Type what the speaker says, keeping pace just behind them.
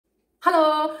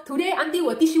Hello, today Auntie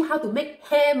will teach you how to make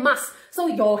hair mask so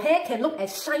your hair can look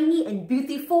as shiny and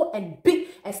beautiful and big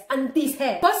as Auntie's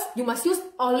hair. First, you must use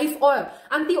olive oil.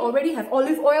 Auntie already have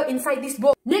olive oil inside this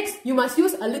bowl. Next, you must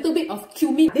use a little bit of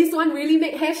cumin. This one really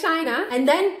make hair shine. And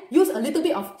then use a little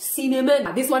bit of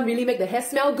cinnamon. This one really make the hair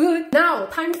smell good. Now,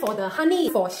 time for the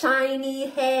honey for shiny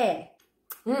hair.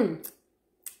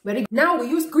 Very good. Now we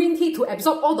use green tea to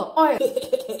absorb all the oil.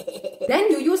 Then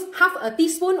you use half a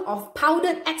teaspoon of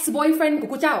powdered ex-boyfriend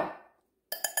kukuchao.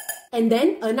 And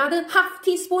then another half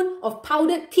teaspoon of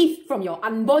powdered teeth from your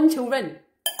unborn children.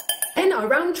 And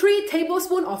around 3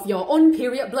 tablespoons of your own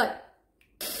period blood.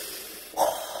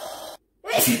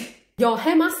 Your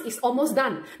hair mask is almost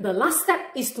done. The last step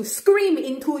is to scream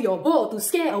into your bowl to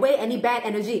scare away any bad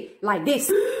energy. Like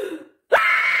this.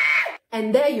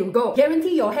 And there you go.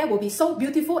 Guarantee your hair will be so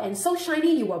beautiful and so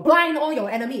shiny you will blind all your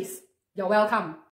enemies. You're welcome.